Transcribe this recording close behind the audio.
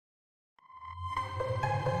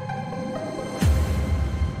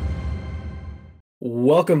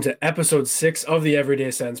Welcome to episode 6 of the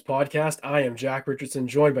Everyday Sense podcast. I am Jack Richardson,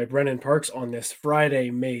 joined by Brennan Parks on this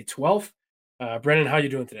Friday, May 12th. Brennan, how you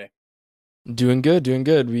doing today? Doing good, doing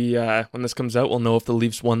good. We when this comes out, we'll know if the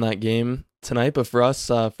Leafs won that game tonight. But for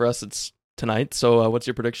us, it's tonight. So, what's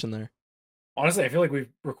your prediction there? Honestly, I feel like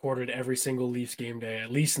we've recorded every single Leafs game day,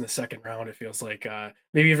 at least in the second round. It feels like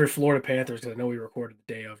maybe every Florida Panthers, because I know we recorded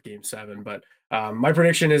the day of Game 7. But my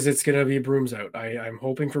prediction is it's going to be Brooms out. I'm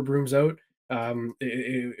hoping for Brooms out.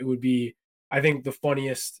 It would be, I think, the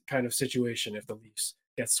funniest kind of situation if the Leafs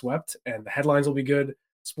get swept, and the headlines will be good.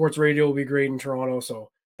 Sports radio will be great in Toronto.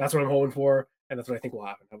 So that's what I'm hoping for, and that's what I think will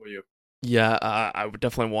happen. How about you? Yeah, I would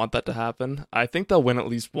definitely want that to happen. I think they'll win at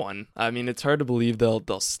least one. I mean, it's hard to believe they'll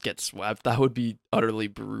get swept. That would be utterly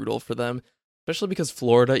brutal for them, especially because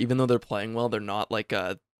Florida, even though they're playing well, they're not like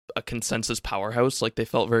a consensus powerhouse. Like they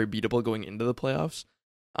felt very beatable going into the playoffs.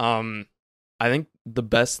 Um, I think the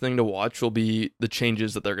best thing to watch will be the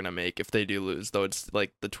changes that they're gonna make if they do lose. Though it's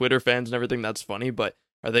like the Twitter fans and everything, that's funny, but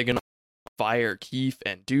are they gonna fire Keefe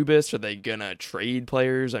and Dubas? Are they gonna trade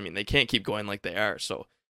players? I mean, they can't keep going like they are. So,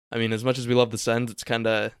 I mean, as much as we love the Sens, it's kind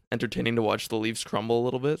of entertaining to watch the Leafs crumble a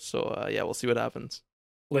little bit. So, yeah, we'll see what happens.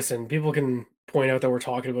 Listen, people can point out that we're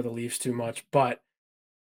talking about the Leafs too much, but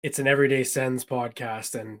it's an everyday Sens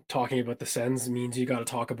podcast, and talking about the Sens means you got to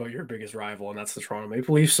talk about your biggest rival, and that's the Toronto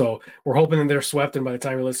Maple Leafs. So we're hoping that they're swept, and by the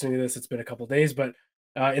time you're listening to this, it's been a couple days. But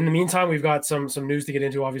in the meantime, we've got some news to get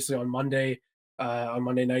into. Obviously, on Monday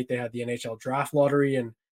night, they had the NHL draft lottery,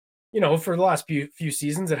 and for the last few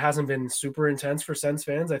seasons, it hasn't been super intense for Sens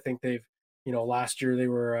fans. I think they've, last year they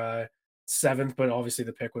were seventh, but obviously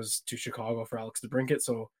the pick was to Chicago for Alex DeBrincat,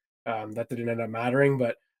 so that didn't end up mattering.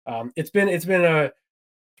 But it's been a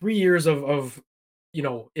 3 years of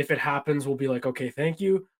if it happens, we'll be like, okay, thank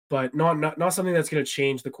you, but not something that's going to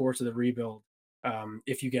change the course of the rebuild.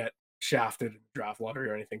 If you get shafted in the draft lottery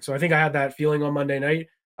or anything. So I think I had that feeling on Monday night.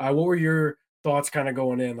 What were your thoughts kind of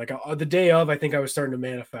going in? Like the day of, I think I was starting to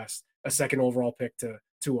manifest a second overall pick to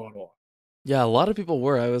Ottawa. Yeah, a lot of people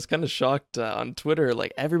were. I was kind of shocked on Twitter.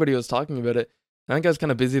 Like everybody was talking about it. I think I was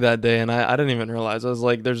kind of busy that day, and I didn't even realize. I was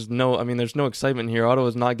like, there's no excitement here.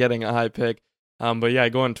 Ottawa's not getting a high pick. But yeah, I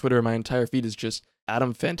go on Twitter. My entire feed is just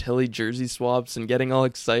Adam Fantilli jersey swaps and getting all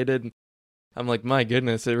excited. I'm like, my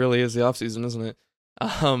goodness, it really is the offseason, isn't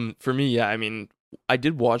it? For me, yeah, I mean, I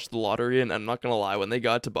did watch the lottery, and I'm not gonna lie, when they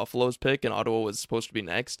got to Buffalo's pick and Ottawa was supposed to be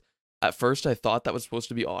next, at first I thought that was supposed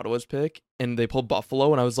to be Ottawa's pick, and they pulled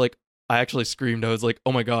Buffalo, and I was like, I actually screamed. I was like,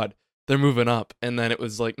 oh my god, they're moving up, and then it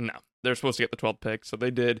was like, no, they're supposed to get the 12th pick, so they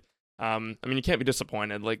did. I mean, you can't be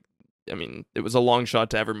disappointed. Like, I mean, it was a long shot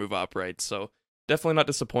to ever move up, right? So definitely not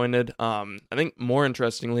disappointed. I think more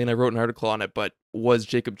interestingly, and I wrote an article on it, but was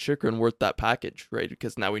Jacob Chychrun worth that package, right?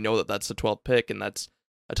 Because now we know that that's the 12th pick, and that's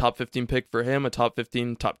a top 15 pick for him, a top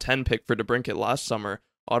 15, top 10 pick for DeBrincat last summer.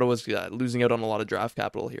 Ottawa's losing out on a lot of draft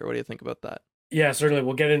capital here. What do you think about that? Yeah, certainly.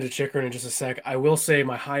 We'll get into Chychrun in just a sec. I will say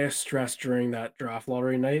my highest stress during that draft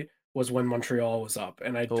lottery night was when Montreal was up,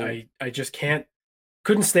 and I Oh, I, I just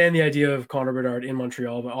couldn't stand the idea of Connor Bedard in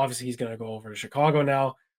Montreal, but obviously he's going to go over to Chicago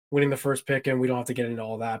now, winning the first pick, and we don't have to get into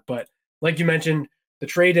all that. But like you mentioned, the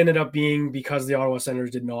trade ended up being because the Ottawa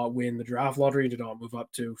Senators did not win the draft lottery, did not move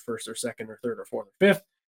up to first or second or third or fourth or fifth.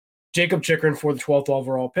 Jacob Chychrun for the 12th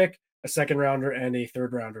overall pick, a second rounder, and a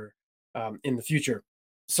third rounder in the future.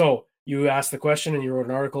 So you asked the question and you wrote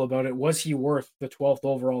an article about it. Was he worth the 12th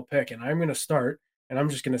overall pick? And I'm going to start, and I'm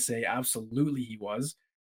just going to say absolutely he was.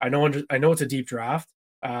 I know it's a deep draft,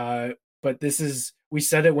 uh, but this is we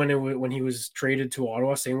said it when he was traded to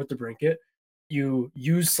Ottawa. Same with the Brinket. You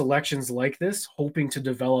use selections like this, hoping to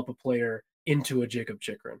develop a player into a Jacob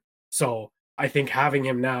Chychrun. So I think having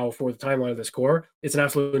him now for the timeline of this core, it's an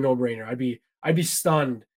absolute no brainer. I'd be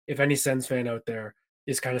stunned if any Sens fan out there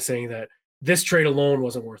is kind of saying that this trade alone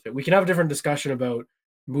wasn't worth it. We can have a different discussion about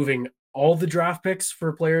moving all the draft picks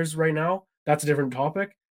for players right now. That's a different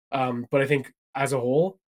topic. But I think as a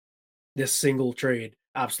whole, this single trade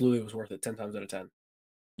absolutely was worth it 10 times out of 10.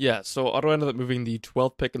 yeah. So Ottawa ended up moving the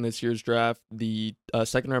 12th pick in this year's draft, the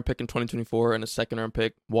second round pick in 2024, and a second round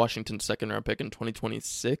pick, Washington's second round pick in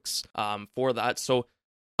 2026. For that, so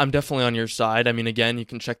I'm definitely on your side. I mean, again, you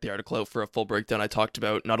can check the article out for a full breakdown. I talked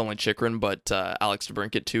about not only Chychrun, but Alex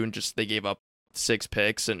DeBrincat too, and just they gave up 6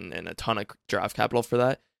 picks and a ton of draft capital for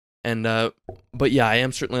that. And but yeah, I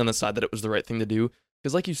am certainly on the side that it was the right thing to do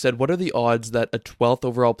because, like you said, what are the odds that a 12th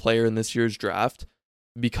overall player in this year's draft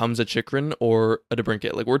becomes a Chychrun or a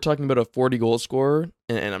DeBrincat? Like we're talking about a 40 goal scorer,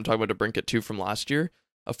 and I'm talking about DeBrincat too from last year.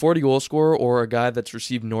 A 40 goal scorer or a guy that's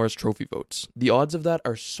received Norris Trophy votes. The odds of that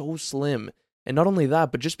are so slim And not only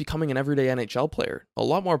that, but just becoming an everyday NHL player. A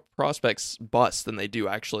lot more prospects bust than they do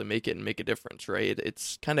actually make it and make a difference, right?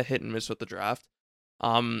 It's kind of hit and miss with the draft.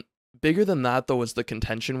 Um, Bigger than that, though, was the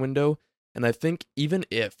contention window. And I think even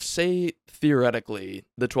if, say, theoretically,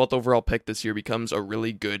 the 12th overall pick this year becomes a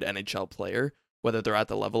really good NHL player, whether they're at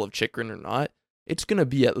the level of Chychrun or not, it's going to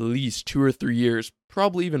be at least 2 or 3 years,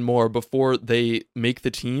 probably even more, before they make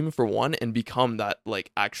the team for one and become that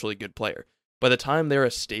like actually good player. By the time they're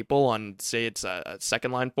a staple on, say, it's a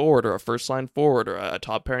second line forward or a first line forward or a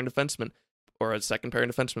top pairing defenseman or a second pairing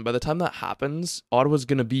defenseman, by the time that happens, Ottawa's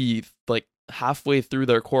going to be like halfway through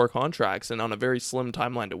their core contracts and on a very slim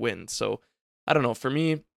timeline to win. So I don't know. For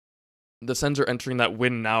me, the Sens are entering that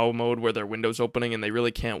win now mode where their window's opening and they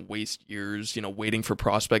really can't waste years, waiting for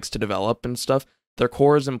prospects to develop and stuff. Their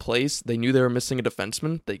core is in place. They knew they were missing a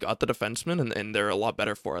defenseman. They got the defenseman and they're a lot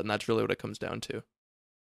better for it. And that's really what it comes down to.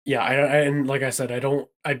 Yeah, and like I said,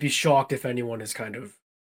 I'd be shocked if anyone is kind of,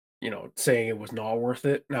 saying it was not worth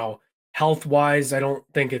it. Now, health wise, I don't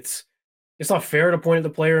think it's not fair to point at the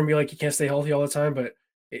player and be like, you can't stay healthy all the time, but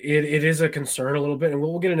it is a concern a little bit. And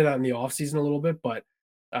we'll get into that in the offseason a little bit, but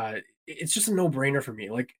it's just a no brainer for me.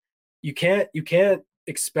 Like you can't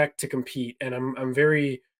expect to compete. And I'm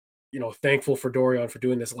very, thankful for Dorion for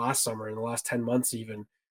doing this last summer in the last 10 months even.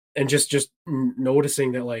 And just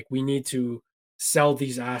noticing that like we need to sell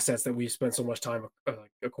these assets that we've spent so much time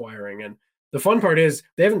acquiring. And the fun part is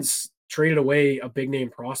they haven't traded away a big name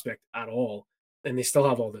prospect at all, and they still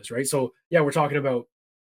have all this, right? So yeah, we're talking about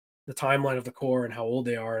the timeline of the core and how old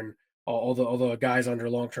they are, and all the guys under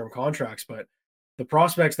long term contracts, but the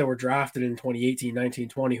prospects that were drafted in 2018, 19,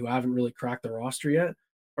 20 who haven't really cracked the roster yet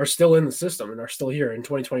are still in the system and are still here in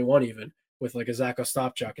 2021 even with like a Zach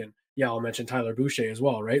Ostapchuk, and yeah, I'll mention Tyler Boucher as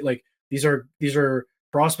well, right? Like these are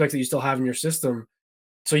prospects that you still have in your system.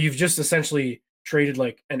 So you've just essentially traded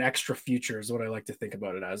like an extra future is what I like to think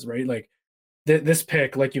about it as, right? Like this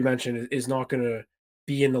pick, like you mentioned, is not going to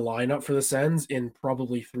be in the lineup for the Sens in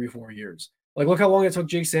probably 3 or 4 years. Like look how long it took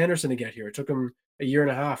Jake Sanderson to get here. It took him a year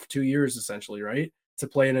and a half, 2 years essentially, right? To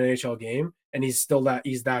play in an NHL game. And he's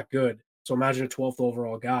that good. So imagine a 12th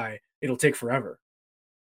overall guy. It'll take forever.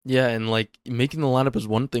 Yeah, and like making the lineup is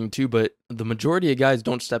one thing too, but the majority of guys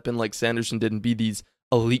don't step in like Sanderson did and be these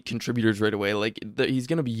elite contributors right away. Like he's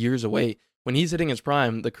going to be years away. When he's hitting his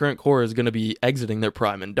prime, the current core is going to be exiting their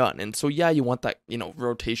prime and done. And so yeah, you want that,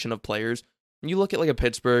 rotation of players. And you look at like a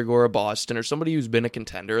Pittsburgh or a Boston or somebody who's been a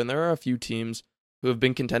contender, and there are a few teams who have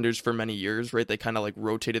been contenders for many years, right? They kind of like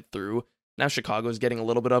rotated through. Now Chicago's getting a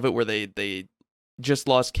little bit of it where they just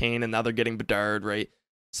lost Kane and now they're getting Bedard, right?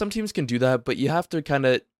 Some teams can do that, but you have to kind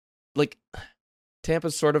of like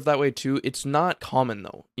Tampa's sort of that way too. It's not common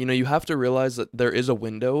though. You have to realize that there is a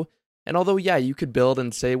window. And although, yeah, you could build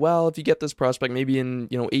and say, well, if you get this prospect, maybe in,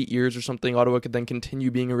 8 years or something, Ottawa could then continue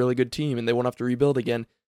being a really good team and they won't have to rebuild again.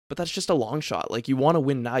 But that's just a long shot. Like, you want to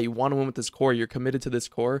win now. You want to win with this core. You're committed to this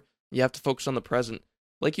core. You have to focus on the present.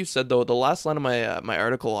 Like you said, though, the last line of my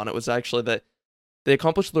article on it was actually that they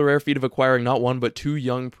accomplished the rare feat of acquiring not one but two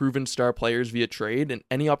young, proven star players via trade, and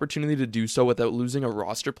any opportunity to do so without losing a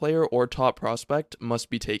roster player or top prospect must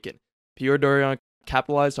be taken. Pierre Dorion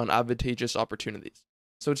capitalized on advantageous opportunities.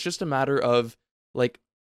 So it's just a matter of, like,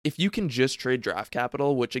 if you can just trade draft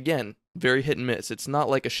capital, which, again, very hit and miss. It's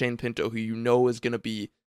not like a Shane Pinto who is going to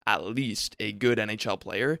be at least a good NHL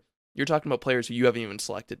player. You're talking about players who you haven't even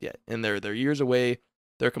selected yet, and they're years away.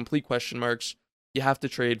 They're complete question marks. You have to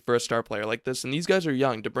trade for a star player like this. And these guys are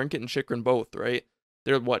young. DeBrincat and Chychrun both, right?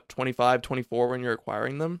 They're, 25, 24 when you're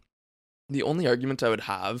acquiring them? The only argument I would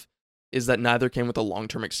have is that neither came with a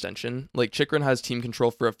long-term extension. Like, Chychrun has team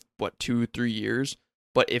control for, 2-3 years?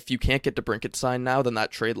 But if you can't get DeBrincat signed now, then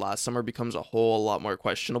that trade last summer becomes a whole lot more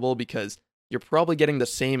questionable because you're probably getting the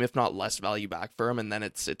same, if not less, value back for him. And then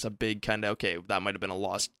it's a big kind of, okay, that might have been a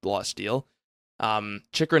lost deal.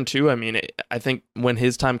 Chychrun too, I mean, I think when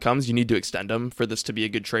his time comes, you need to extend him for this to be a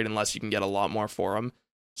good trade unless you can get a lot more for him.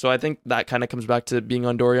 So I think that kind of comes back to being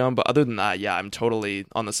on Dorion. But other than that, yeah, I'm totally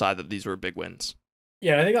on the side that these were big wins.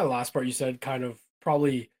 Yeah, I think that last part you said kind of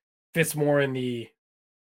probably fits more in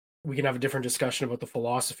we can have a different discussion about the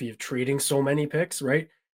philosophy of trading so many picks, right?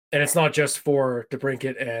 And it's not just for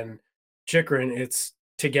DeBrincat and Chychrun, it's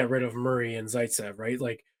to get rid of Murray and Zaitsev, right?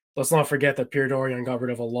 Like, let's not forget that Pierre Dorion got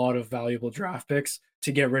rid of a lot of valuable draft picks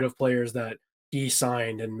to get rid of players that he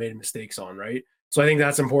signed and made mistakes on, right? So I think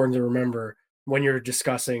that's important to remember when you're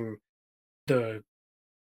discussing the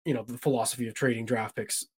the philosophy of trading draft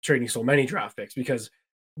picks, trading so many draft picks, because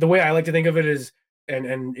the way I like to think of it is,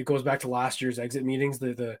 and it goes back to last year's exit meetings,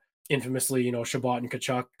 the infamously, Shabbat and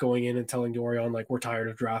Kachuk going in and telling Dorion, like, we're tired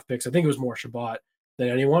of draft picks. I think it was more Shabbat than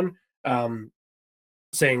anyone.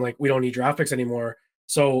 saying like we don't need draft picks anymore.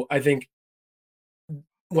 So I think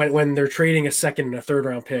when they're trading a second and a third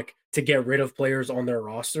round pick to get rid of players on their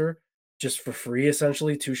roster just for free,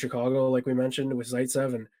 essentially to Chicago, like we mentioned with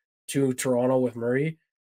Zaitsev, and to Toronto with Murray,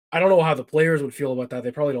 I don't know how the players would feel about that.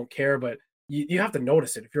 They probably don't care, but you have to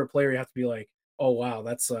notice it. If you're a player, you have to be like, oh wow,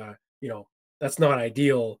 that's that's not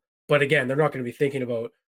ideal. But again, they're not going to be thinking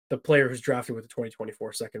about the player who's drafted with the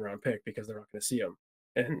 2024 second round pick because they're not going to see him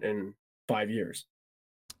in 5 years.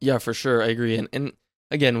 Yeah, for sure. I agree. And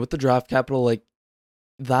again, with the draft capital, like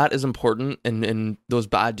that is important, and those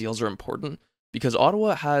bad deals are important because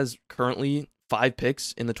Ottawa has currently 5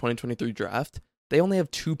 picks in the 2023 draft. They only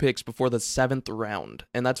have 2 picks before the 7th round,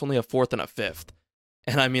 and that's only a 4th and a 5th.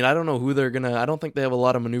 And I mean, I don't know who they're gonna. I don't think they have a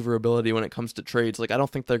lot of maneuverability when it comes to trades. Like, I don't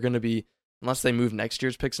think they're gonna be, unless they move next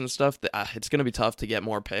year's picks and stuff. It's gonna be tough to get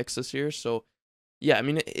more picks this year. So yeah, I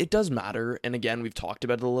mean, it does matter. And again, we've talked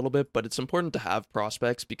about it a little bit, but it's important to have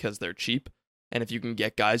prospects because they're cheap. And if you can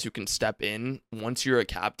get guys who can step in once you're a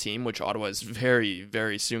cap team, which Ottawa is very,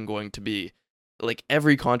 very soon going to be, like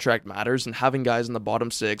every contract matters. And having guys in the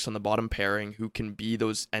bottom 6, on the bottom pairing who can be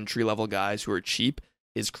those entry level guys who are cheap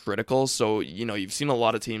is critical. So, you've seen a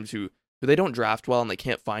lot of teams who they don't draft well and they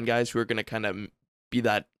can't find guys who are going to kind of be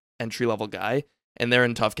that entry level guy. And they're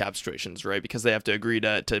in tough cap situations, right? Because they have to agree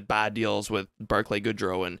to bad deals with Barclay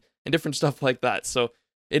Goodrow and different stuff like that. So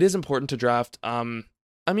it is important to draft.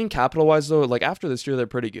 I mean, capital-wise, though, like after this year, they're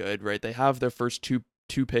pretty good, right? They have their first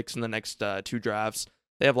two picks in the next 2 drafts.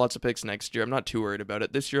 They have lots of picks next year. I'm not too worried about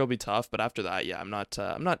it. This year will be tough, but after that, yeah, I'm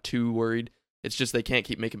not too worried. It's just they can't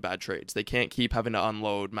keep making bad trades. They can't keep having to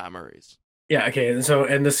unload Matt Murray's. Yeah, okay.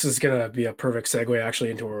 And this is gonna be a perfect segue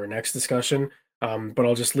actually into our next discussion. But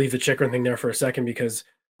I'll just leave the Chychrun thing there for a second because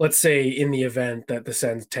let's say in the event that the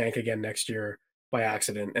Sens tank again next year by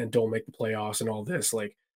accident and don't make the playoffs and all this,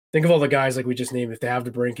 like think of all the guys like we just named. If they have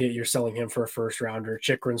to brink it, you're selling him for a first rounder.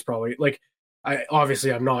 Chychrun's probably like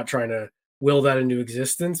I'm not trying to will that into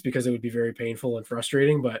existence because it would be very painful and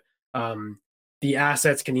frustrating, but the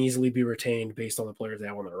assets can easily be retained based on the players they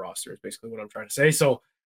have on their roster is basically what I'm trying to say. So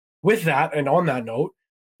with that, and on that note,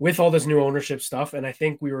 with all this new ownership stuff, and I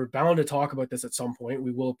think we were bound to talk about this at some point.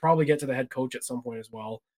 We will probably get to the head coach at some point as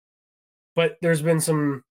well. But there's been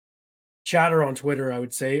some chatter on Twitter, I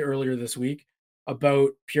would say, earlier this week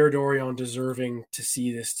about Pierre Dorion deserving to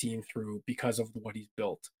see this team through because of what he's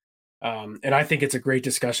built. And I think it's a great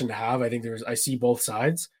discussion to have. I see both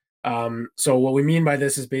sides. So what we mean by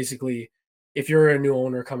this is basically if you're a new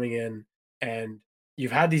owner coming in and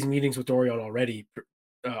you've had these meetings with Dorion already,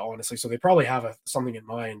 honestly, so they probably have something in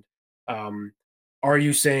mind. Are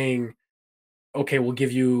you saying, okay, we'll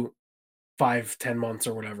give you 5-10 months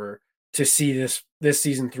or whatever to see this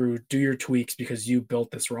season through, do your tweaks because you built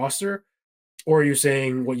this roster? Or are you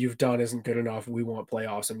saying what you've done isn't good enough? We want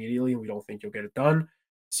playoffs immediately and we don't think you'll get it done.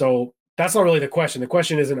 So that's not really the question. The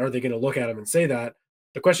question isn't, are they going to look at him and say that?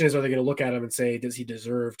 The question is, are they going to look at him and say, does he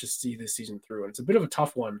deserve to see this season through? And it's a bit of a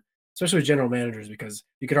tough one, especially with general managers, because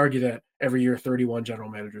you could argue that every year 31 general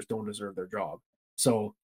managers don't deserve their job.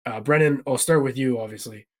 So, Brennan, I'll start with you,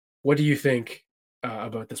 obviously. What do you think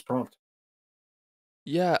about this prompt?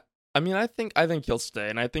 Yeah, I mean, I think he'll stay,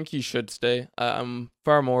 and I think he should stay. I'm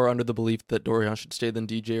far more under the belief that Dorian should stay than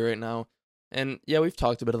DJ right now. And yeah, we've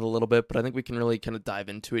talked about it a little bit, but I think we can really kind of dive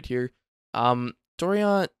into it here.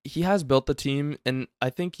 Dorian, he has built the team, and I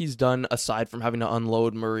think he's done, aside from having to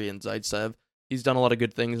unload Murray and Zaitsev, he's done a lot of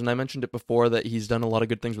good things. And I mentioned it before that he's done a lot of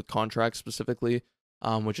good things with contracts specifically,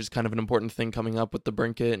 which is kind of an important thing coming up with the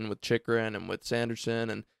Brinket and with Chychrun and with Sanderson.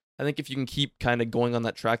 And I think if you can keep kind of going on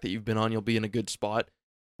that track that you've been on, you'll be in a good spot.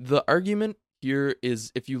 The argument here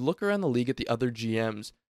is if you look around the league at the other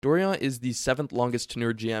GMs, Dorian is the 7th longest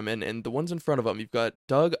tenured GM, and the ones in front of him, you've got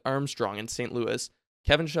Doug Armstrong in St. Louis,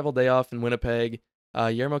 Kevin Cheveldayoff in Winnipeg,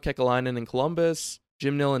 Jarmo Kekalainen in Columbus,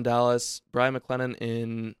 Jim Nill in Dallas, Brian McLennan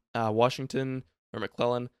in Washington, or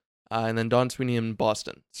McClellan, and then Don Sweeney in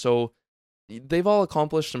Boston. So they've all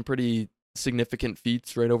accomplished some pretty significant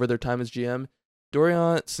feats right over their time as GM.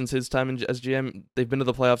 Dorian, since his time as GM, they've been to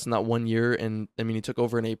the playoffs in that 1 year, and I mean, he took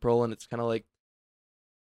over in April, and it's kind of like,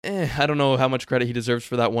 I don't know how much credit he deserves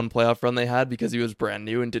for that one playoff run they had because he was brand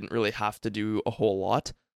new and didn't really have to do a whole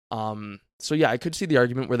lot. So yeah, I could see the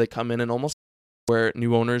argument where they come in and almost where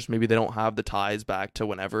new owners, maybe they don't have the ties back to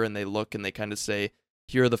whenever, and they look and they kind of say,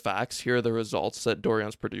 here are the facts, here are the results that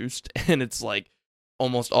Dorian's produced, and it's like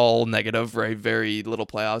almost all negative, right? Very little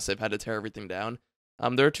playoffs. They've had to tear everything down.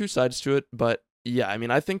 There are two sides to it, but yeah, I mean,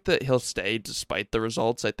 I think that he'll stay despite the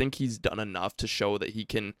results. I think he's done enough to show that he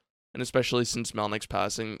can, and especially since Melnick's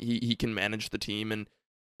passing, he can manage the team. And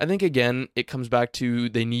I think again it comes back to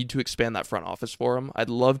they need to expand that front office for him. I'd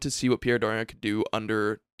love to see what Pierre Dorion could do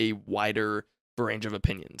under a wider range of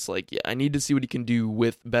opinions. Like, yeah, I need to see what he can do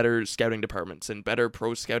with better scouting departments and better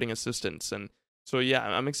pro scouting assistants. And so, yeah,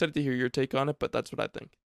 I'm excited to hear your take on it, but that's what I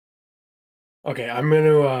think. Okay,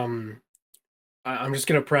 I'm just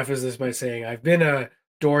gonna preface this by saying I've been a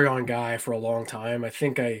Dorion guy for a long time. I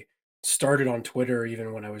think I started on Twitter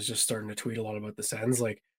even when I was just starting to tweet a lot about the Sens.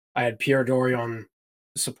 Like I had Pierre Dorion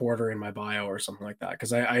supporter in my bio or something like that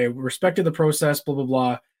because I respected the process, blah blah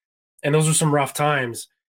blah, and those were some rough times.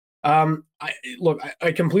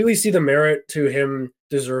 I completely see the merit to him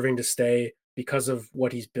deserving to stay because of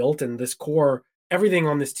what he's built and this core, everything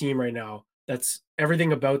on this team right now. That's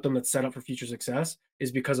everything about them that's set up for future success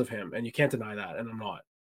is because of him, and you can't deny that. And I'm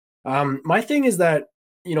not. My thing is that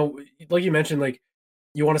like you mentioned, like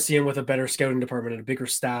you want to see him with a better scouting department and a bigger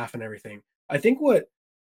staff and everything. I think what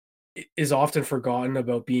is often forgotten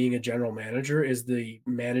about being a general manager is the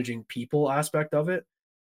managing people aspect of it.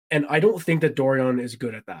 And I don't think that Dorion is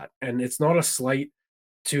good at that. And it's not a slight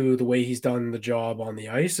to the way he's done the job on the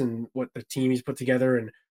ice and what the team he's put together.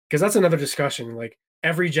 And because that's another discussion. Like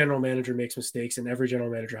every general manager makes mistakes and every general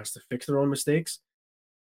manager has to fix their own mistakes.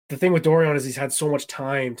 The thing with Dorion is he's had so much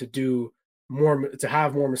time to do more, to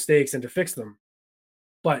have more mistakes and to fix them.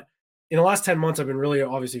 But in the last 10 months, I've been really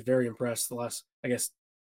obviously very impressed. The last, I guess,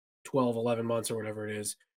 12, 11 months or whatever it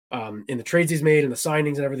is, in the trades he's made and the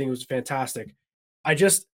signings and everything was fantastic. I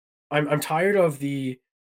just, I'm tired of the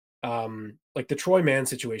like the Troy Mann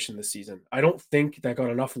situation this season. I don't think that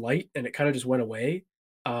got enough light and it kind of just went away.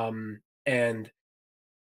 And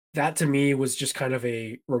that to me was just kind of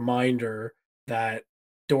a reminder that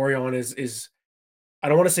Dorion is I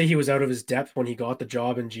don't want to say he was out of his depth when he got the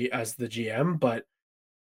job as the GM, but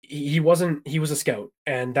he wasn't. He was a scout,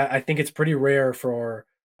 and that I think it's pretty rare for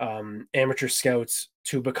amateur scouts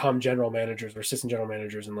to become general managers or assistant general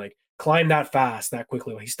managers and like climb that fast that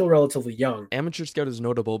quickly. Like, he's still relatively young. Amateur scout is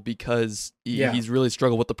notable because Yeah, he's really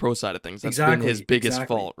struggled with the pro side of things. That's been his exactly, biggest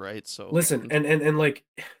exactly. fault, right? So, Listen, and like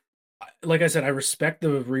I said, I respect the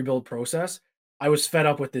rebuild process. I was fed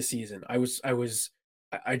up with this season.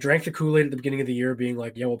 I drank the Kool-Aid at the beginning of the year, being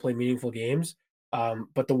like, "Yeah, we'll play meaningful games."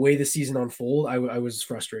 But the way the season unfolded, I was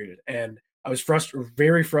frustrated, and I was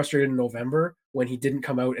very frustrated in November when he didn't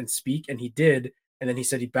come out and speak, and he did, and then he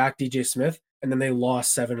said he backed DJ Smith, and then they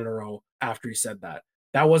lost 7 in a row after he said that.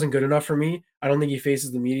 That wasn't good enough for me. I don't think he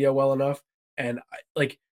faces the media well enough, and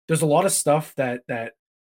there's a lot of stuff that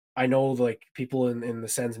I know like people in the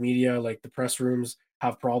Sens media, like the press rooms,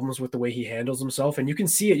 have problems with the way he handles himself. And you can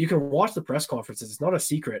see it. You can watch the press conferences. It's not a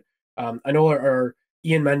secret. I know our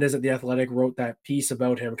Ian Mendes at The Athletic wrote that piece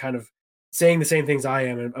about him, kind of saying the same things I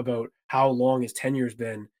am about how long his tenure's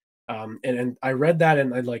been. And I read that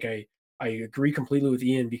and I agree completely with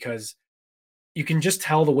Ian because you can just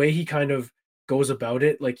tell the way he kind of goes about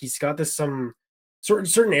it. Like he's got this some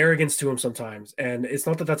certain arrogance to him sometimes. And it's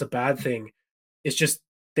not that that's a bad thing. It's just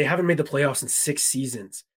they haven't made the playoffs in 6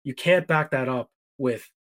 seasons. You can't back that up with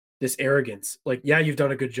this arrogance. Like, yeah, you've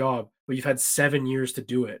done a good job, but you've had 7 years to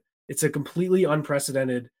do it. It's a completely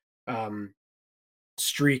unprecedented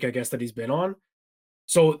streak, I guess, that he's been on.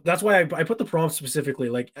 So that's why I put the prompt specifically.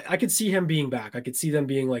 Like, I could see him being back. I could see them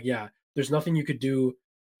being like, yeah, there's nothing you could do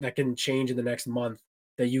that can change in the next month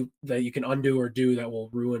that you can undo or do that will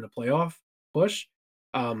ruin a playoff push.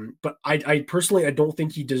 But I personally I don't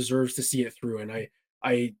think he deserves to see it through, and I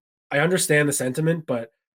I understand the sentiment,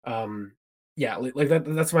 but yeah, like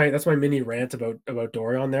that's my mini rant about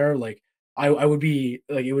Dorion there. Like I would be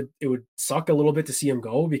like it would suck a little bit to see him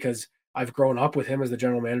go because I've grown up with him as the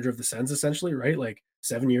general manager of the Sens essentially, right? Like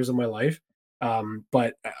 7 years of my life.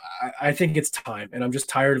 But I think it's time, and I'm just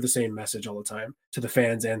tired of the same message all the time to the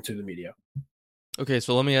fans and to the media. okay,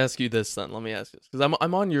 so let me ask you this then. Let me ask this because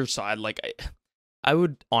I'm on your side. Like, I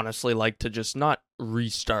would honestly like to just not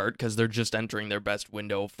restart because they're just entering their best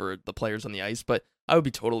window for the players on the ice. But I would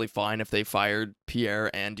be totally fine if they fired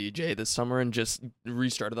Pierre and DJ this summer and just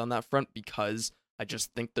restarted on that front because I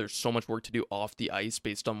just think there's so much work to do off the ice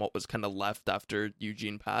based on what was kind of left after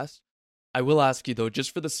Eugene passed. I will ask you though,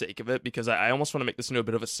 just for the sake of it, because I almost want to make this into a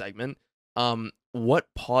bit of a segment. What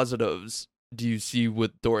positives do you see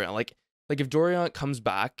with Dorian? Like if Dorian comes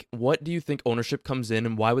back, what do you think ownership comes in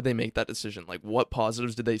and why would they make that decision? Like what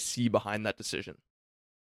positives did they see behind that decision?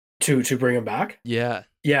 To bring him back. Yeah.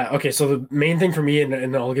 Yeah, okay. So the main thing for me,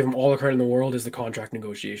 and I'll give him all the credit in the world, is the contract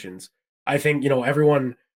negotiations. I think,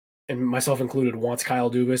 everyone, and myself included, wants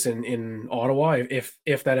Kyle Dubas in Ottawa.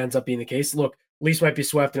 If that ends up being the case, look, Leafs might be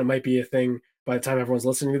swept, and it might be a thing by the time everyone's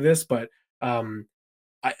listening to this. But the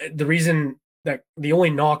reason that the only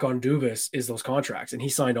knock on Dubas is those contracts, and he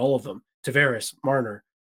signed all of them. Tavares, Marner,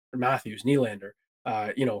 Matthews, Nylander.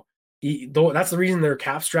 You know, that's the reason they're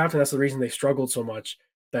cap strapped, and that's the reason they struggled so much.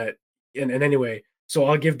 That and anyway, so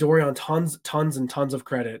I'll give Dorion tons and tons of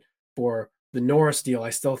credit for the Norris deal. I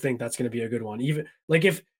still think that's going to be a good one. Even like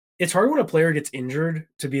if it's hard when a player gets injured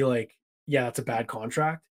to be like, yeah, it's a bad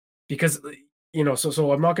contract because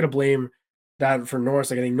so I'm not going to blame that for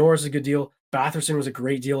Norris. Like I think Norris is a good deal. Batherson was a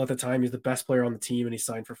great deal at the time. He's the best player on the team, and he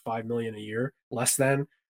signed for $5 million a year, less than.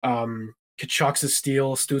 Kachuk's a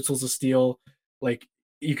steal, Stutzel's a steal. Like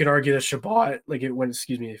you could argue that Shabbat, like it when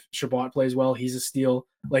if Shabbat plays well, he's a steal.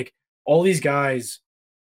 Like all these guys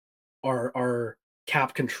are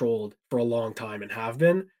cap controlled for a long time and have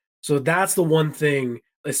been. So that's the one thing,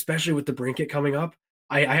 especially with the Brinket coming up.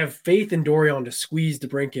 I have faith in Dorion to squeeze the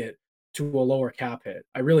Brinket to a lower cap hit.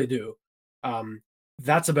 I really do.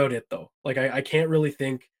 That's about it though. Like I can't really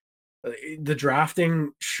think the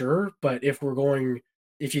drafting, sure, but if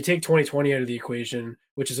you take 2020 out of the equation,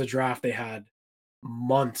 which is a draft they had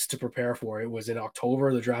months to prepare for. It was in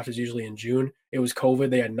October. The draft is usually in June. It was COVID.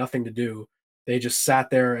 They had nothing to do. They just sat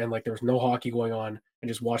there and like there was no hockey going on and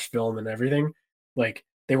just watched film and everything. Like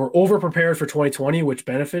they were over prepared for 2020, which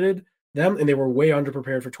benefited them, and they were way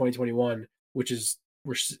underprepared for 2021, which is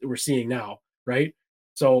we're seeing now, right?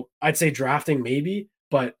 So I'd say drafting maybe,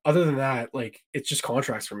 but other than that, like it's just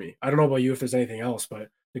contracts for me. I don't know about you if there's anything else, but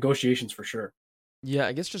negotiations for sure. Yeah,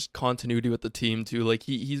 I guess just continuity with the team too. Like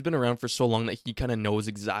he's been around for so long that he kind of knows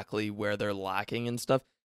exactly where they're lacking and stuff.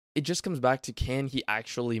 It just comes back to, can he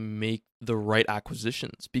actually make the right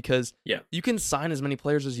acquisitions? Because Yeah. you can sign as many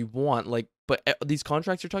players as you want, like, but these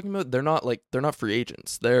contracts you're talking about, they're not free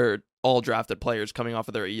agents. They're all drafted players coming off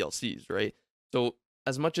of their ELCs, right? So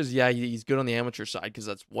as much as he's good on the amateur side because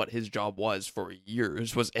that's what his job was for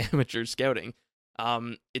years, was amateur scouting.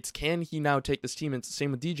 It's, can he now take this team? And it's the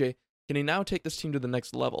same with DJ. Can he now take this team to the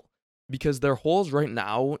next level? Because their holes right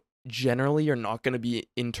now generally are not going to be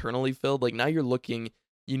internally filled. Like now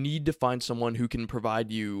you need to find someone who can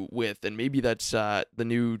provide you with, and maybe that's the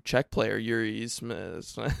new Czech player, Yuri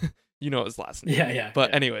Smith. You know his last name. Yeah.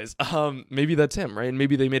 But anyways, maybe that's him, right? And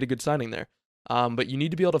maybe they made a good signing there. But you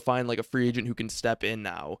need to be able to find like a free agent who can step in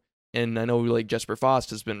now. And I know like Jesper Fast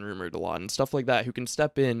has been rumored a lot and stuff like that, who can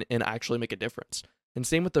step in and actually make a difference. And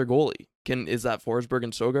same with their goalie. Is that Forsberg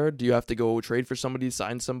and Sogard? Do you have to go trade for somebody,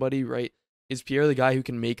 sign somebody, right? Is Pierre the guy who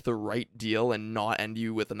can make the right deal and not end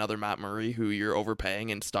you with another Matt Murray who you're overpaying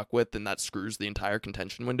and stuck with, and that screws the entire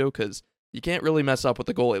contention window? Because you can't really mess up with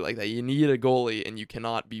a goalie like that. You need a goalie, and you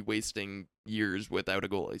cannot be wasting years without a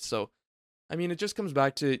goalie. So, I mean, it just comes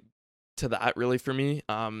back to that really for me.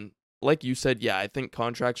 Like you said, yeah, I think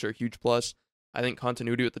contracts are a huge plus. I think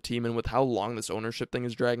continuity with the team, and with how long this ownership thing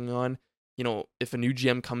is dragging on, if a new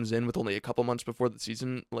GM comes in with only a couple months before the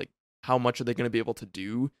season, like how much are they going to be able to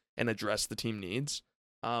do and address the team needs?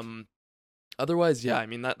 Otherwise, yeah, I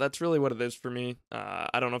mean that's really what it is for me.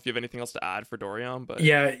 I don't know if you have anything else to add for Dorion, but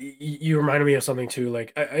Yeah, you reminded me of something too.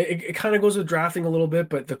 Like it kind of goes with drafting a little bit,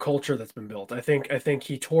 but the culture that's been built. I think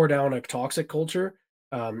he tore down a toxic culture,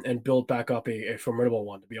 and built back up a formidable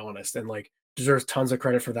one. To be honest, and like deserves tons of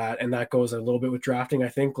credit for that. And that goes a little bit with drafting. I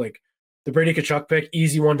think like the Brady Tkachuk pick,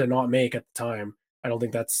 easy one to not make at the time. I don't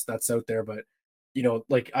think that's out there, but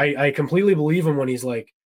like I completely believe him when he's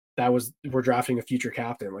like, we're drafting a future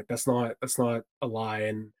captain. Like that's not a lie,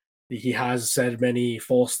 and he has said many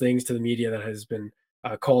false things to the media that has been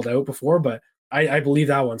called out before, but I believe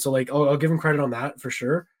that one. So like I'll give him credit on that for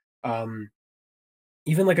sure.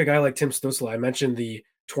 Even like a guy like Tim Stützle, I mentioned the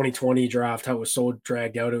 2020 draft, how it was so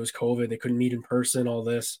dragged out. It was COVID. They couldn't meet in person, all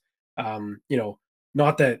this.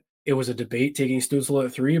 Not that it was a debate taking Stützle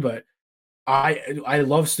at 3, but I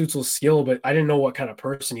love Stützle's skill, but I didn't know what kind of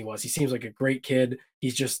person he was. He seems like a great kid.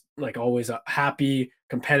 He's just like always happy,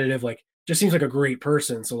 competitive, like just seems like a great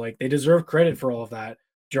person. So like they deserve credit for all of that,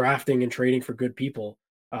 drafting and trading for good people,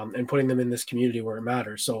 and putting them in this community where it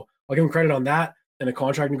matters. So I'll give him credit on that and the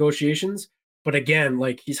contract negotiations. But again,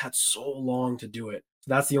 like he's had so long to do it.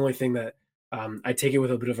 So that's the only thing that I take it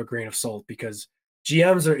with a bit of a grain of salt, because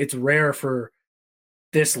it's rare for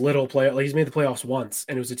this little player. Like he's made the playoffs once,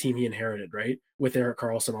 and it was a team he inherited, right? With Erik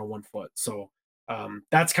Karlsson on one foot. So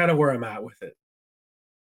that's kind of where I'm at with it.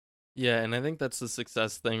 yeah, and I think that's the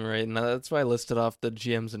success thing, right? And that's why I listed off the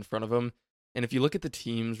GMs in front of him. And if you look at the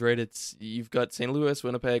teams, right, you've got St. Louis,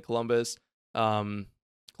 Winnipeg, Columbus.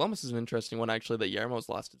 Columbus is an interesting one, actually, that Yarmo's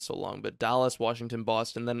lasted so long. But Dallas, Washington,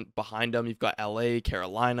 Boston. Then behind them, you've got LA,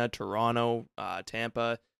 Carolina, Toronto,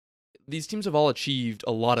 Tampa. These teams have all achieved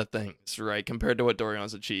a lot of things, right, compared to what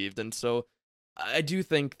Dorion's achieved. And so I do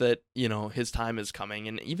think that, his time is coming,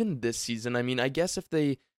 and even this season, I mean, I guess if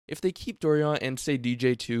they keep Dorion and say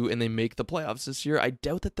DJ too, and they make the playoffs this year, I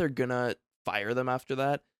doubt that they're gonna fire them after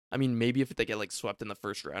that. I mean, maybe if they get like swept in the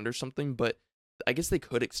first round or something, but I guess they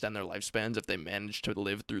could extend their lifespans if they manage to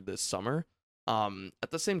live through this summer.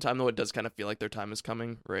 At the same time, though, it does kind of feel like their time is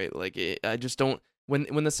coming, right? Like, I just don't.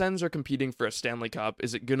 When the Sens are competing for a Stanley Cup,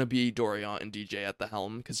 is it gonna be Dorion and DJ at the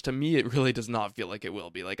helm? Because to me, it really does not feel like it will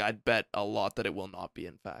be. Like, I'd bet a lot that it will not be.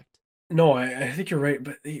 In fact. No, I think you're right,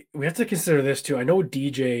 but we have to consider this too. I know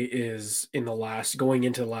DJ is going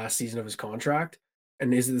into the last season of his contract,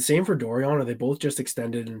 and is it the same for Dorion? Are they both just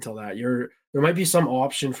extended until that year? There might be some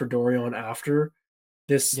option for Dorion after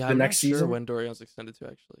Yeah, the I'm not next sure season. when Dorion's extended to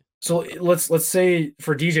actually. So let's say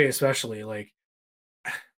for DJ especially, like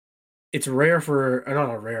it's rare for,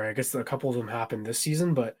 not rare, I guess a couple of them happened this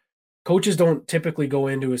season, but coaches don't typically go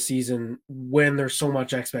into a season when there's so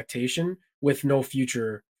much expectation with no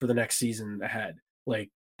future for the next season ahead. Like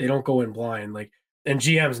they don't go in blind. Like, and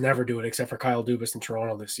GMs never do it except for Kyle Dubas in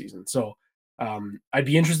Toronto this season. So I'd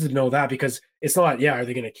be interested to know that, because it's not, yeah, are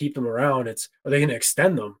they going to keep them around? It's, are they going to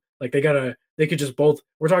extend them? Like they could just both,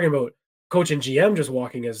 we're talking about coach and GM just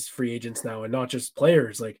walking as free agents now and not just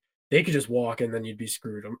players. Like they could just walk and then you'd be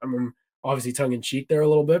screwed. I'm obviously tongue in cheek there a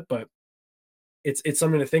little bit, but it's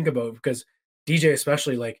something to think about, because DJ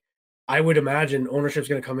especially, like I would imagine ownership's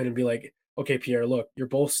going to come in and be like, okay, Pierre, look, you're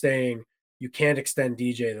both staying. You can't extend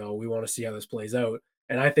DJ though. We want to see how this plays out,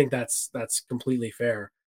 and I think that's completely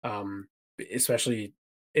fair. Especially,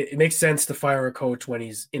 it makes sense to fire a coach when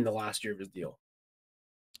he's in the last year of his deal.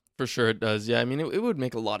 For sure it does. Yeah, I mean, it would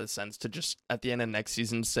make a lot of sense to just at the end of next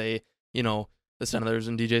season say, the Senators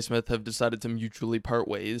and DJ Smith have decided to mutually part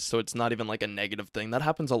ways, so it's not even like a negative thing. That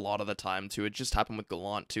happens a lot of the time too. It just happened with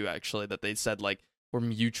Gallant too, actually, that they said like we're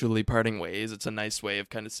mutually parting ways. It's a nice way of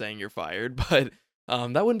kind of saying you're fired, but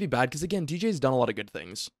that wouldn't be bad because again, DJ's done a lot of good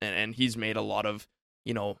things, and he's made a lot of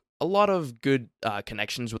good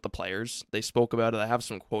connections with the players. They spoke about it. I have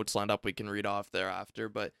some quotes lined up we can read off thereafter,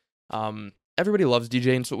 but everybody loves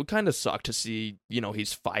DJ, and so it would kind of suck to see,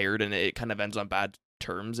 he's fired and it kind of ends on bad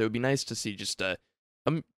terms. It would be nice to see just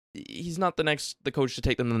he's not the coach to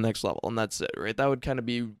take them to the next level, and that's it, right? That would kind of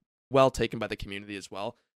be well taken by the community as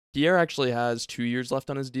well. Pierre actually has 2 years left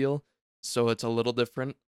on his deal, so it's a little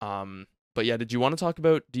different. But yeah, did you want to talk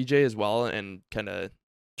about DJ as well and kind of?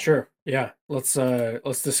 Sure. Yeah. Let's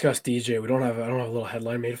discuss DJ. I don't have a little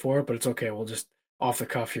headline made for it, but it's okay. We'll just off the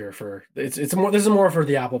cuff here for it's more, this is more for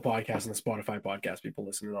the Apple podcast and the Spotify podcast people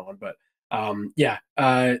listening on. But yeah,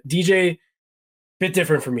 DJ, bit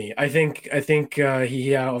different for me. I think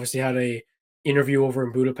he obviously had a interview over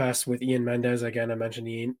in Budapest with Ian Mendez. Again,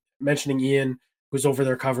 mentioning Ian, who's over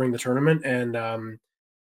there covering the tournament, and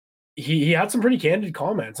he had some pretty candid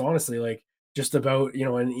comments, honestly, like just about,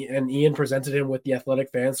 and Ian presented him with the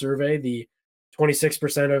Athletic fan survey. The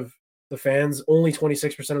 26% of the fans, only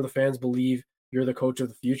 26% of the fans believe you're the coach of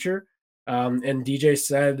the future. And DJ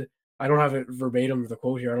said, I don't have it verbatim, the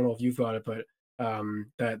quote here. I don't know if you've got it, but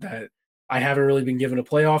that I haven't really been given a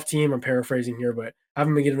playoff team. I'm paraphrasing here, but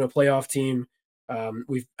haven't been given a playoff team.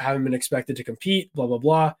 We haven't been expected to compete, blah, blah,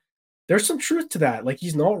 blah. There's some truth to that. Like,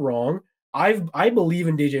 he's not wrong. I believe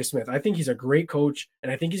in DJ Smith. I think he's a great coach, and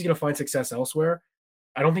I think he's going to find success elsewhere.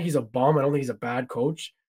 I don't think he's a bum. I don't think he's a bad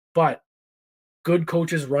coach, but good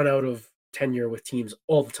coaches run out of tenure with teams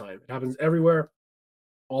all the time. It happens everywhere,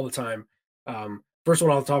 all the time. First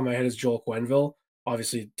one off the top of my head is Joel Quenneville.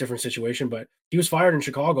 Obviously, different situation, but he was fired in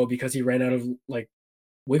Chicago because he ran out of like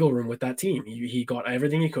wiggle room with that team. He got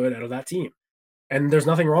everything he could out of that team, and there's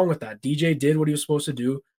nothing wrong with that. DJ did what he was supposed to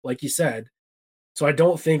do, like you said. So I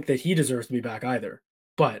don't think that he deserves to be back either.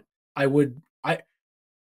 But I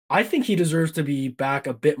think he deserves to be back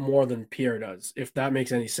a bit more than Pierre does, if that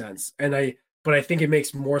makes any sense. But I think it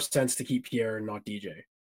makes more sense to keep Pierre and not DJ.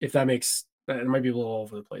 If that makes, it might be a little all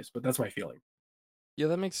over the place, but that's my feeling. Yeah,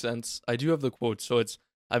 that makes sense. I do have the quote. So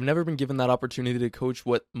I've never been given that opportunity to coach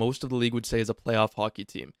what most of the league would say is a playoff hockey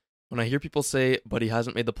team. When I hear people say, but he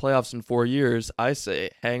hasn't made the playoffs in 4 years, I say,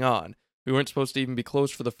 hang on. We weren't supposed to even be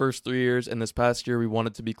close for the first 3 years, and this past year we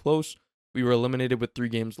wanted to be close. We were eliminated with 3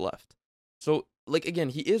 games left. So, like, again,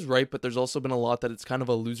 he is right, but there's also been a lot that it's kind of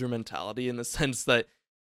a loser mentality in the sense that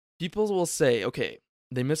people will say, okay,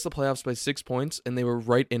 they missed the playoffs by 6 points, and they were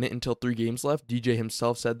right in it until 3 games left. DJ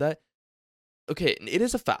himself said that. Okay, it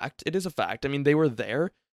is a fact. It is a fact. I mean, they were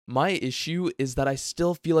there. My issue is that I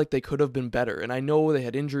still feel like they could have been better. And I know they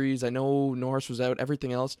had injuries. I know Norris was out,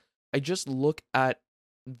 everything else. I just look at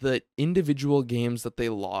the individual games that they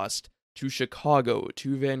lost to Chicago,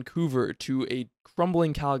 to Vancouver, to a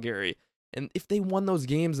crumbling Calgary. And if they won those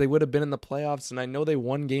games, they would have been in the playoffs. And I know they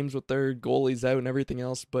won games with their goalies out and everything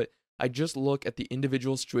else, but I just look at the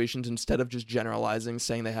individual situations instead of just generalizing,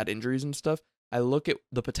 saying they had injuries and stuff. I look at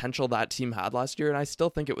the potential that team had last year, and I still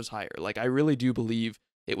think it was higher. Like, I really do believe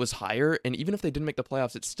it was higher. And even if they didn't make the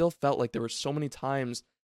playoffs, it still felt like there were so many times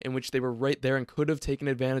in which they were right there and could have taken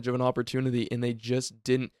advantage of an opportunity, and they just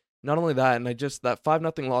didn't. Not only that, and that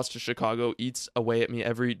 5-0 loss to Chicago eats away at me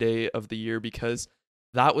every day of the year, because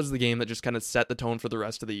that was the game that just kind of set the tone for the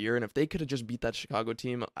rest of the year. And if they could have just beat that Chicago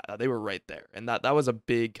team, they were right there. And that was a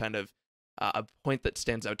big kind of a point that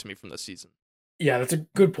stands out to me from this season. Yeah, that's a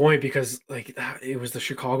good point because like it was the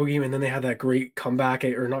Chicago game, and then they had that great comeback,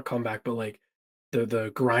 or not comeback, but like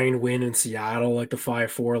the grind win in Seattle, like the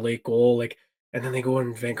 5-4 late goal, like, and then they go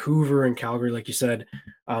in Vancouver and Calgary, like you said.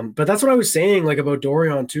 But that's what I was saying, like about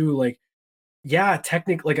Dorion too. Like, yeah,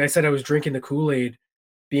 technically, like I said, I was drinking the Kool-Aid,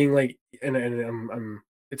 being like, and I'm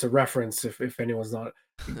it's a reference if anyone's not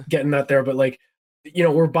getting that there, but like,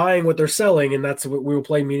 we're buying what they're selling, and that's what we will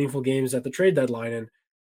play meaningful games at the trade deadline. And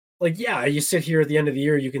like, yeah, you sit here at the end of the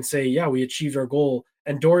year, you can say, yeah, we achieved our goal.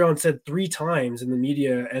 And Dorion said 3 times in the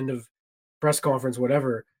media end of press conference,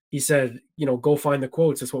 whatever, he said, go find the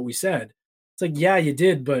quotes. That's what we said. It's like, yeah, you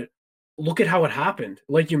did, but look at how it happened.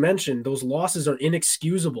 Like you mentioned, those losses are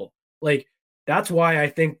inexcusable. Like, that's why I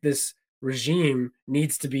think this regime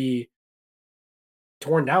needs to be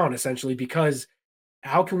torn down, essentially, because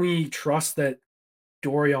how can we trust that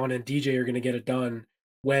Dorion and DJ are going to get it done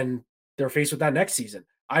when they're faced with that next season?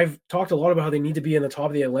 I've talked a lot about how they need to be in the top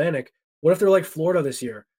of the Atlantic. What if they're like Florida this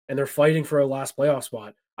year and they're fighting for a last playoff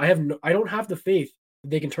spot? I don't have the faith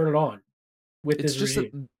that they can turn it on with It's this just that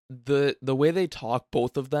regime. the way they talk,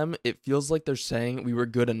 both of them, it feels like they're saying we were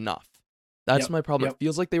good enough. That's Yep. my problem. It Yep.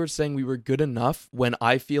 feels like they were saying we were good enough when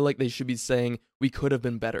I feel like they should be saying we could have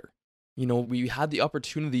been better. We had the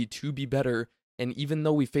opportunity to be better, and even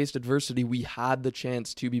though we faced adversity, we had the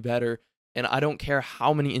chance to be better. And I don't care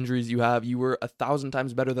how many injuries you have, you were 1,000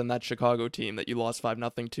 times better than that Chicago team that you lost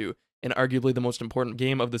 5-0 to, and arguably the most important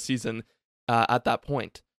game of the season at that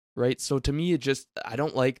point, right? So to me, I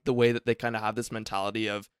don't like the way that they kind of have this mentality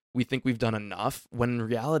of we think we've done enough, when in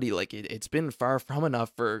reality, like it's been far from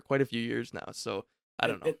enough for quite a few years now. So I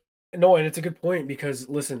don't know. No, and it's a good point because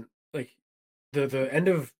listen, like the end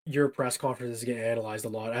of year press conferences get analyzed a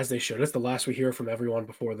lot, as they should. It's the last we hear from everyone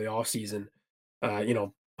before the off season.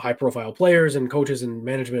 High profile players and coaches and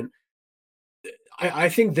management. I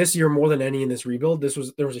think this year more than any in this rebuild,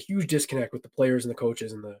 there was a huge disconnect with the players and the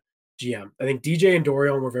coaches and the GM. I think DJ and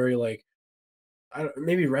Dorion were very like,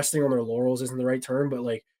 maybe resting on their laurels isn't the right term, but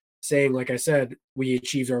like saying, like I said, we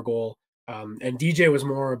achieved our goal. And DJ was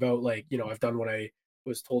more about like, I've done what I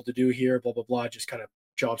was told to do here, blah blah blah, just kind of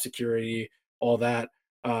job security, all that.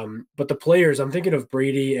 But the players, I'm thinking of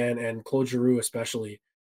Brady and Claude Giroux especially,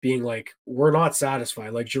 being like, we're not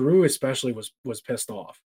satisfied. Like Giroux especially was pissed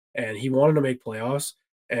off, and he wanted to make playoffs,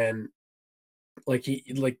 and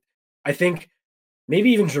I think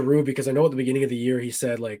maybe even Giroux, because I know at the beginning of the year he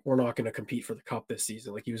said like we're not going to compete for the cup this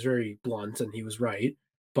season. Like he was very blunt and he was right.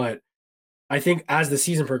 But I think as the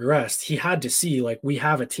season progressed, he had to see like we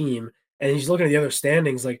have a team, and he's looking at the other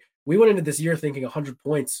standings. Like we went into this year thinking 100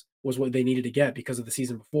 points was what they needed to get because of the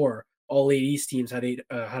season before. All 8 East teams had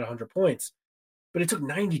 100 points, but it took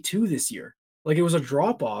 92 this year. Like it was a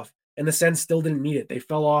drop off, and the Sens still didn't meet it. They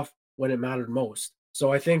fell off when it mattered most.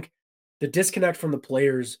 So I think the disconnect from the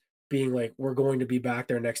players being like, we're going to be back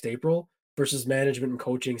there next April versus management and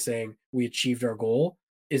coaching saying we achieved our goal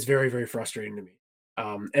is very, very frustrating to me.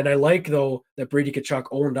 And I like, though, that Brady Tkachuk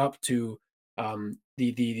owned up to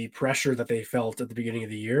the pressure that they felt at the beginning of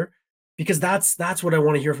the year, because that's what I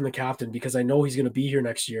want to hear from the captain, because I know he's going to be here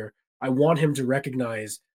next year. I want him to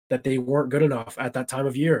recognize that they weren't good enough at that time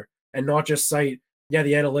of year and not just cite, yeah,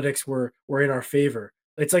 the analytics were in our favor.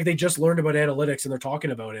 It's like they just learned about analytics and they're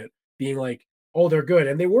talking about it, being like, oh, they're good.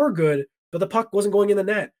 And they were good, but the puck wasn't going in the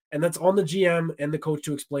net. And that's on the GM and the coach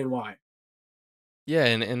to explain why. Yeah,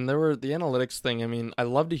 and there were the analytics thing. I mean, I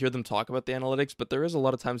love to hear them talk about the analytics, but there is a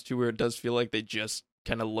lot of times too where it does feel like they just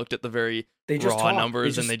kind of looked at the very They just raw talk.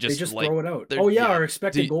 numbers and they They just just like throw it out. they're Oh yeah, yeah. our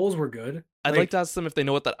expected goals were good. I'd like to ask them if they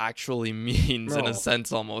know what that actually means in a No.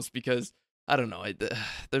 sense, almost, because I don't know.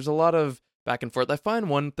 There's a lot of back and forth. I find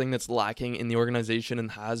one thing that's lacking in the organization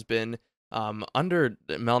and has been under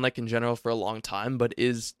Melnick in general for a long time, but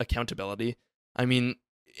is accountability. I mean,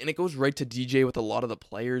 and it goes right to DJ with a lot of the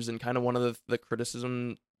players, and kind of one of the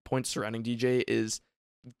criticism points surrounding DJ is,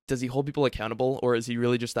 does he hold people accountable, or is he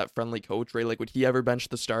really just that friendly coach, right? Like, would he ever bench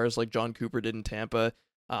the stars like John Cooper did in Tampa?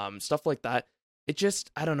 Stuff like that. It just,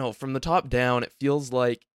 I don't know, from the top down, it feels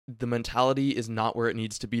like the mentality is not where it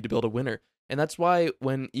needs to be to build a winner. And that's why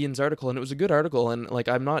when Ian's article, and it was a good article, and like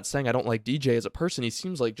I'm not saying I don't like DJ as a person, he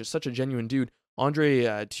seems like just such a genuine dude.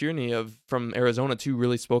 Andre Tierney from Arizona too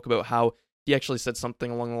really spoke about how he actually said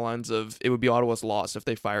something along the lines of it would be Ottawa's loss if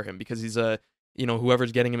they fire him because he's a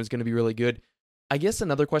whoever's getting him is going to be really good. I guess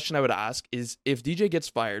another question I would ask is if DJ gets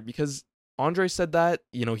fired, because Andre said that,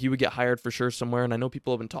 he would get hired for sure somewhere, and I know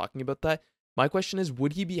people have been talking about that. My question is,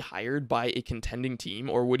 would he be hired by a contending team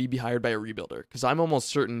or would he be hired by a rebuilder? Because I'm almost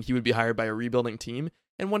certain he would be hired by a rebuilding team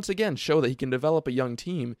and once again show that he can develop a young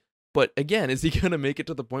team. But again, is he going to make it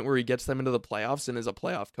to the point where he gets them into the playoffs and is a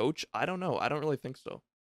playoff coach? I don't know. I don't really think so.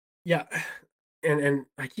 Yeah, and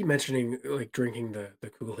I keep mentioning like drinking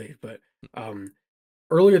the Kool-Aid, but um,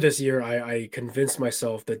 earlier this year, I convinced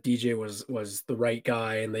myself that DJ was the right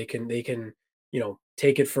guy, and they can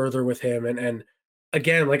take it further with him. And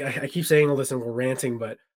again, like I keep saying all this, and we're ranting,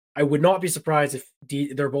 but I would not be surprised if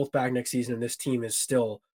they're both back next season, and this team is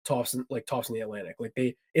still tops in the Atlantic. Like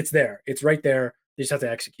it's there, it's right there. They just have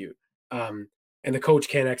to execute. Um, and the coach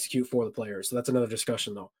can't execute for the players, so that's another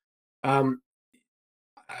discussion though. Um,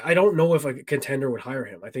 I don't know if a contender would hire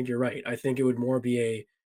him. I think you're right. I think it would more be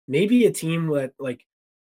maybe a team that like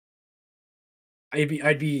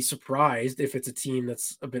I'd be surprised if it's a team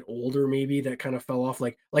that's a bit older, maybe that kind of fell off,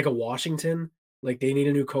 like a Washington. Like they need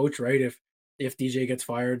a new coach, right? If DJ gets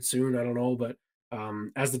fired soon, I don't know, but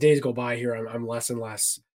as the days go by here, I'm less and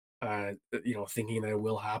less, thinking that it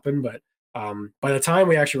will happen. But by the time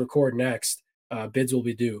we actually record next, bids will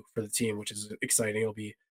be due for the team, which is exciting. It'll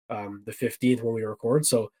be the 15th when we record,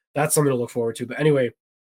 so that's something to look forward to. But anyway,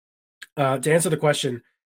 to answer the question,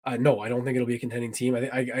 no, I don't think it'll be a contending team.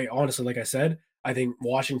 I honestly, like I said, I think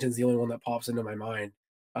Washington's the only one that pops into my mind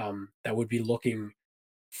that would be looking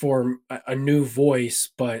for a new voice.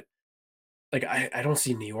 But like, I don't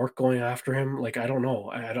see New York going after him. Like, I don't know.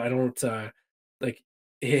 I don't like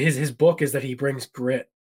his book is that he brings grit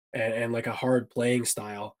and like a hard playing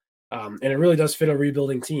style, and it really does fit a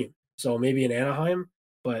rebuilding team. So maybe in Anaheim,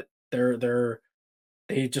 but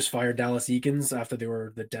they just fired Dallas Eakins after they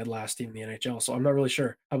were the dead last team in the NHL. So I'm not really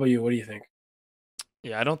sure. How about you? What do you think?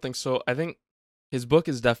 Yeah, I don't think so. I think his book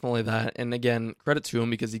is definitely that. And again, credit to him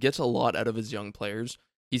because he gets a lot out of his young players.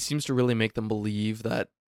 He seems to really make them believe that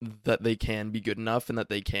they can be good enough and that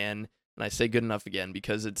they can. And I say good enough again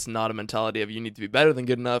because it's not a mentality of you need to be better than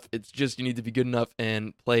good enough. It's just you need to be good enough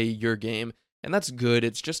and play your game. And that's good.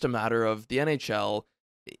 It's just a matter of the NHL.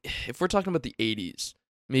 If we're talking about the 80s,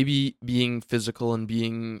 maybe being physical and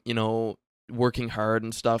being, working hard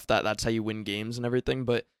and stuff, that's how you win games and everything.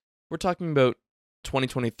 But we're talking about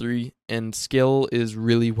 2023 and skill is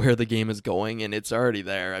really where the game is going and it's already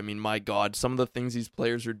there. I mean, my God, some of the things these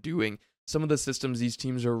players are doing, some of the systems these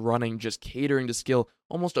teams are running, just catering to skill,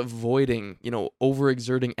 almost avoiding,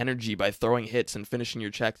 overexerting energy by throwing hits and finishing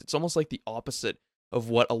your checks. It's almost like the opposite of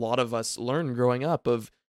what a lot of us learned growing up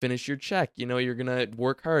of finish your check. You're going to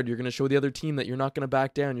work hard. You're going to show the other team that you're not going to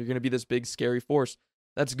back down. You're going to be this big, scary force.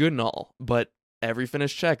 That's good and all, but every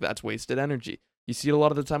finished check, that's wasted energy. You see it a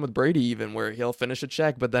lot of the time with Brady, even where he'll finish a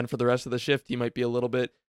check, but then for the rest of the shift, he might be a little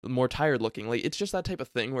bit more tired looking. Like it's just that type of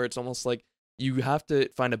thing where it's almost like you have to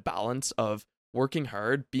find a balance of working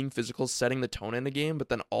hard, being physical, setting the tone in the game, but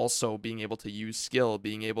then also being able to use skill,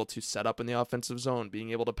 being able to set up in the offensive zone, being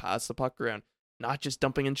able to pass the puck around, not just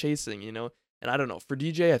dumping and chasing, And I don't know, for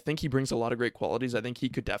DJ, I think he brings a lot of great qualities. I think he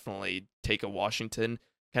could definitely take a Washington,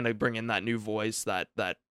 kind of bring in that new voice, that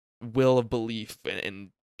will of belief, and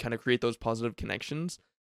kind of create those positive connections.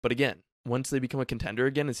 But again, once they become a contender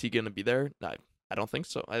again, is he going to be there? I don't think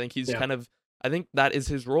so. I think he's Yeah. I think that is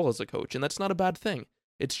his role as a coach, and that's not a bad thing.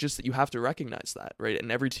 It's just that you have to recognize that, right?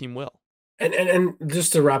 And every team will. And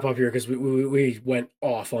just to wrap up here, because we went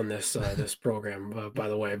off on this program, by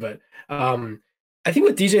the way, but I think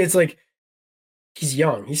with DJ, it's like he's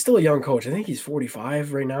young. He's still a young coach. I think he's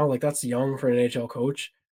 45 right now. Like that's young for an NHL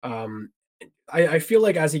coach. Um, I feel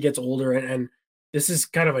like as he gets older, and this is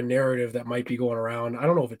kind of a narrative that might be going around. I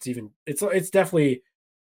don't know if it's definitely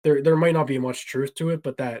there might not be much truth to it,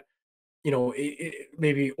 but that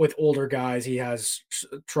maybe with older guys he has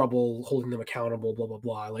trouble holding them accountable, blah blah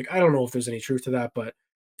blah. Like I don't know if there's any truth to that, but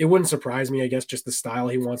it wouldn't surprise me. I guess just the style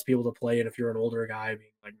he wants people to play, and if you're an older guy,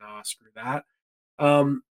 being like, nah, screw that.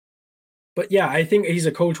 Um, but yeah, I think he's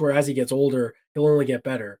a coach where as he gets older, he'll only get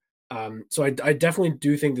better. So I definitely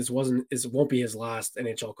do think this won't be his last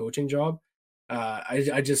NHL coaching job.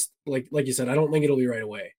 I just like you said, I don't think it'll be right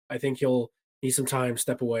away. I think he'll need some time,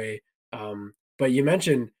 step away. But you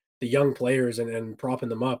mentioned the young players and propping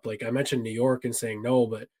them up. Like I mentioned New York and saying no,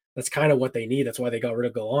 but that's kind of what they need. That's why they got rid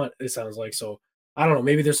of Gallant. It sounds like so. I don't know.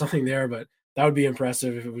 Maybe there's something there, but that would be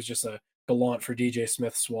impressive if it was just a Gallant for DJ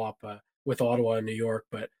Smith swap. with Ottawa and New York.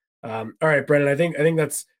 But all right, Brendan, I think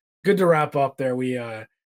that's good to wrap up there. I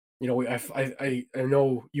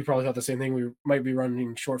know you probably thought the same thing. We might be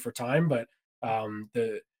running short for time, but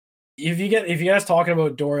the if you guys talking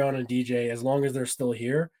about Dorion and DJ, as long as they're still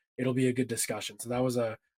here, it'll be a good discussion. So that was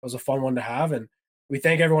a fun one to have, and we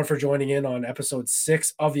thank everyone for joining in on episode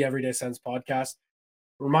 6 of the Everyday Sens podcast.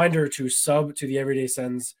 Reminder to sub to the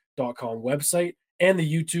everydaysens.com website and the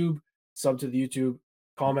YouTube. Sub to the YouTube,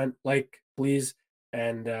 comment, like, please,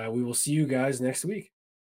 and we will see you guys next week.